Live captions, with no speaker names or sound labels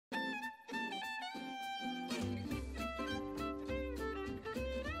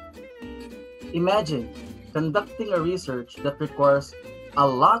Imagine conducting a research that requires a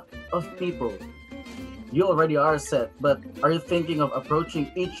lot of people. You already are set, but are you thinking of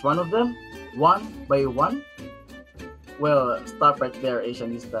approaching each one of them, one by one? Well, stop right there,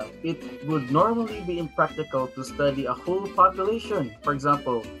 Asianista. It would normally be impractical to study a whole population, for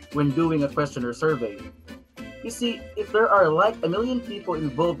example, when doing a questionnaire survey. You see, if there are like a million people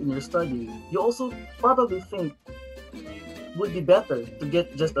involved in your study, you also probably think would be better to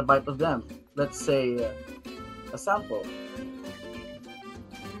get just a bite of them. Let's say a sample.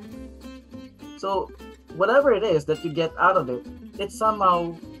 So, whatever it is that you get out of it, it's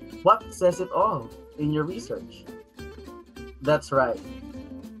somehow what says it all in your research. That's right.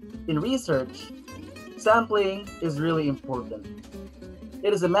 In research, sampling is really important.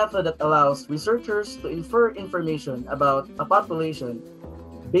 It is a method that allows researchers to infer information about a population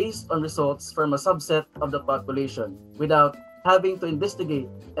based on results from a subset of the population without having to investigate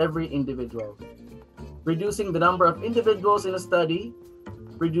every individual. Reducing the number of individuals in a study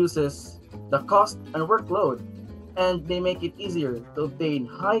reduces the cost and workload, and they make it easier to obtain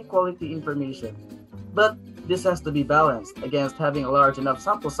high quality information. But this has to be balanced against having a large enough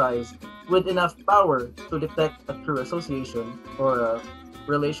sample size with enough power to detect a true association or a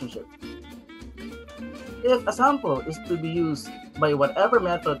relationship. If a sample is to be used by whatever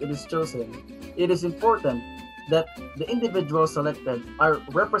method it is chosen, it is important that the individuals selected are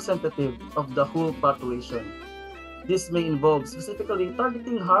representative of the whole population. This may involve specifically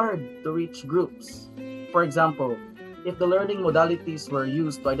targeting hard to reach groups. For example, if the learning modalities were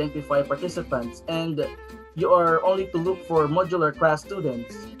used to identify participants and you are only to look for modular class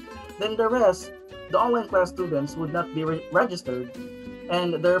students, then the rest, the online class students, would not be registered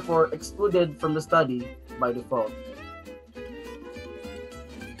and therefore excluded from the study by default.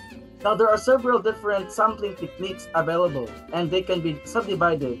 Now, there are several different sampling techniques available, and they can be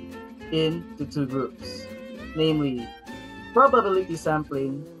subdivided into two groups, namely probability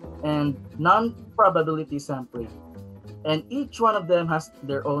sampling and non-probability sampling. And each one of them has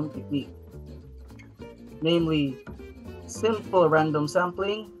their own technique, namely simple random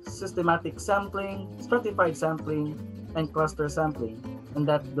sampling, systematic sampling, stratified sampling, and cluster sampling, and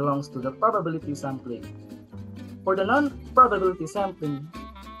that belongs to the probability sampling. For the non-probability sampling,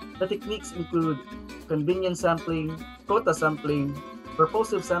 the techniques include convenience sampling, quota sampling,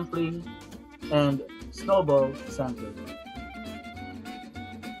 purposive sampling, and snowball sampling.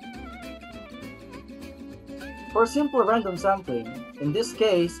 For simple random sampling, in this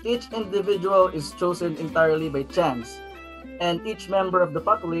case, each individual is chosen entirely by chance, and each member of the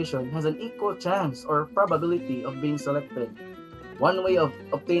population has an equal chance or probability of being selected. One way of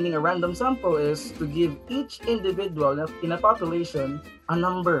obtaining a random sample is to give each individual in a population a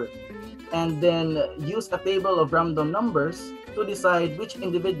number, and then use a table of random numbers to decide which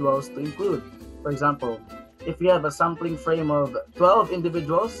individuals to include. For example, if you have a sampling frame of 12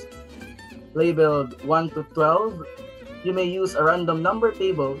 individuals, labeled 1 to 12, you may use a random number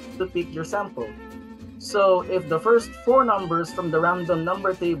table to pick your sample. So if the first four numbers from the random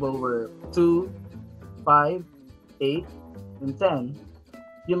number table were 2, 5, 8, and 10,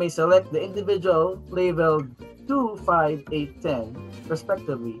 you may select the individual labeled 2, 5, 8, 10,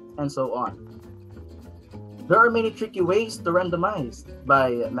 respectively, and so on. There are many tricky ways to randomize,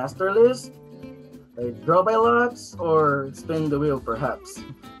 by master list, by draw by lots, or spin the wheel perhaps.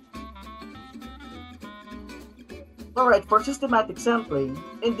 Alright, for systematic sampling,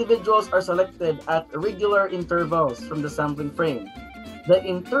 individuals are selected at regular intervals from the sampling frame. The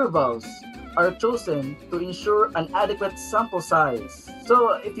intervals are chosen to ensure an adequate sample size.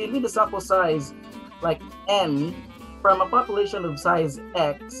 So if you need a sample size like n from a population of size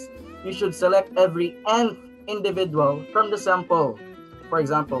x, you should select every nth individual from the sample. For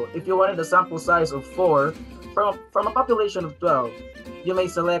example, if you wanted a sample size of 4 from a population of 12, you may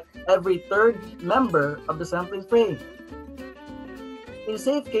select every third member of the sampling frame. In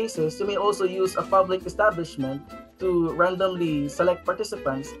safe cases, you may also use a public establishment to randomly select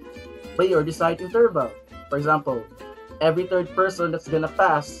participants by your desired interval. For example, every third person that's gonna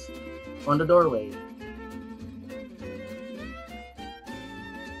pass on the doorway.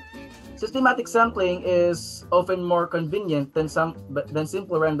 Systematic sampling is often more convenient than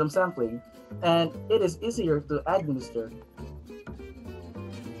simple random sampling, and it is easier to administer.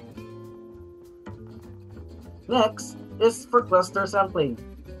 Next is for cluster sampling.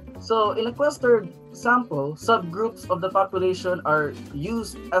 So in a clustered sample, subgroups of the population are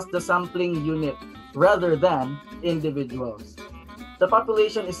used as the sampling unit rather than individuals. The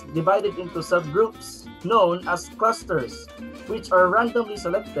population is divided into subgroups known as clusters, which are randomly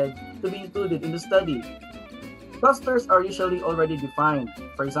selected to be included in the study. Clusters are usually already defined.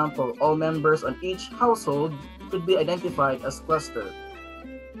 For example, all members on each household could be identified as cluster,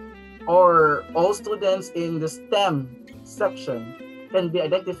 or all students in the STEM section can be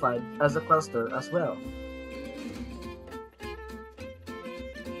identified as a cluster as well.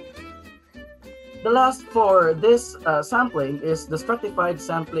 The last for this sampling is the stratified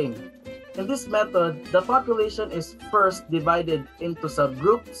sampling. In this method, the population is first divided into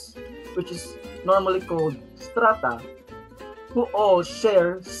subgroups, which is normally called strata, who all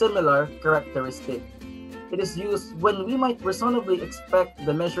share similar characteristics. It is used when we might reasonably expect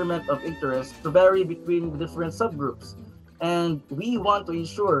the measurement of interest to vary between the different subgroups, and we want to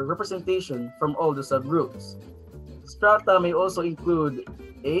ensure representation from all the subgroups. Strata may also include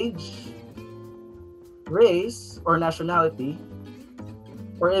age, race or nationality,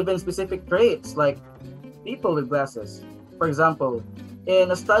 or even specific traits like people with glasses. For example,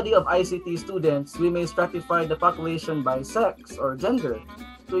 in a study of ICT students, we may stratify the population by sex or gender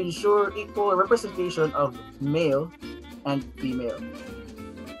to ensure equal representation of male and female.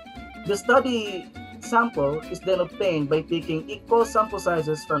 The study sample is then obtained by taking equal sample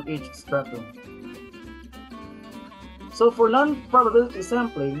sizes from each stratum. So for non-probability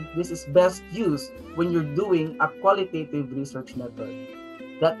sampling, this is best used when you're doing a qualitative research method.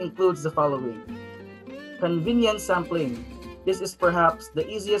 That includes the following. Convenience sampling. This is perhaps the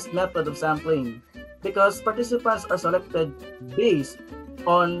easiest method of sampling because participants are selected based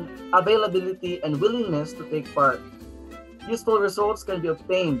on availability and willingness to take part. Useful results can be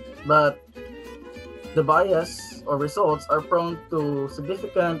obtained, but the bias or results are prone to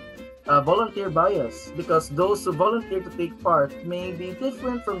significant volunteer bias because those who volunteer to take part may be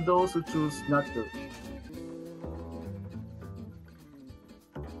different from those who choose not to.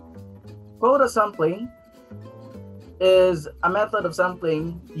 Quota sampling is a method of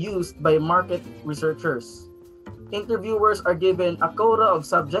sampling used by market researchers. Interviewers are given a quota of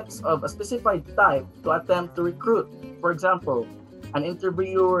subjects of a specified type to attempt to recruit. For example, an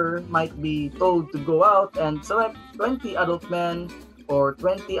interviewer might be told to go out and select 20 adult men or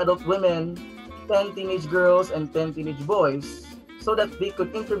 20 adult women, 10 teenage girls, and 10 teenage boys, so that they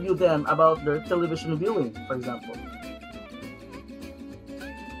could interview them about their television viewing, for example.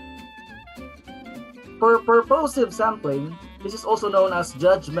 For purposive sampling, this is also known as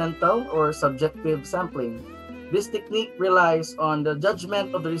judgmental or subjective sampling. This technique relies on the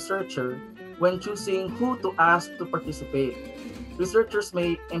judgment of the researcher when choosing who to ask to participate. Researchers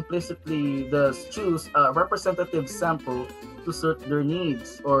may implicitly thus choose a representative sample to suit their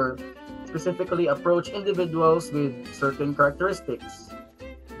needs or specifically approach individuals with certain characteristics.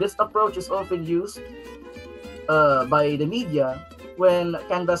 This approach is often used by the media when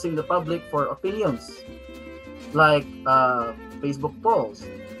canvassing the public for opinions, like Facebook polls,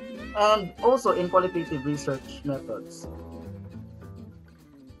 and also in qualitative research methods.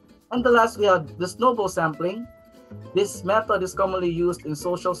 And the last, we have the snowball sampling. This method is commonly used in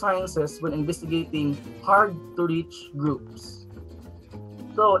social sciences when investigating hard-to-reach groups.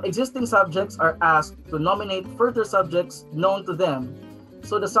 So existing subjects are asked to nominate further subjects known to them,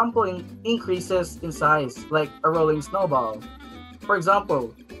 so the sampling increases in size, like a rolling snowball. For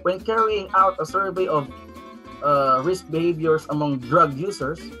example, when carrying out a survey of risk behaviors among drug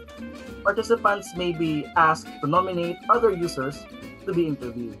users, participants may be asked to nominate other users to be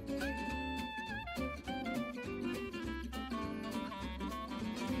interviewed.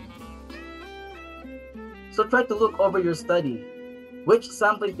 So try to look over your study. Which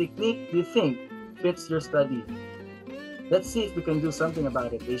sampling technique do you think fits your study? Let's see if we can do something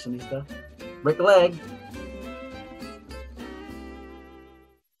about it, Asianista. Break a leg.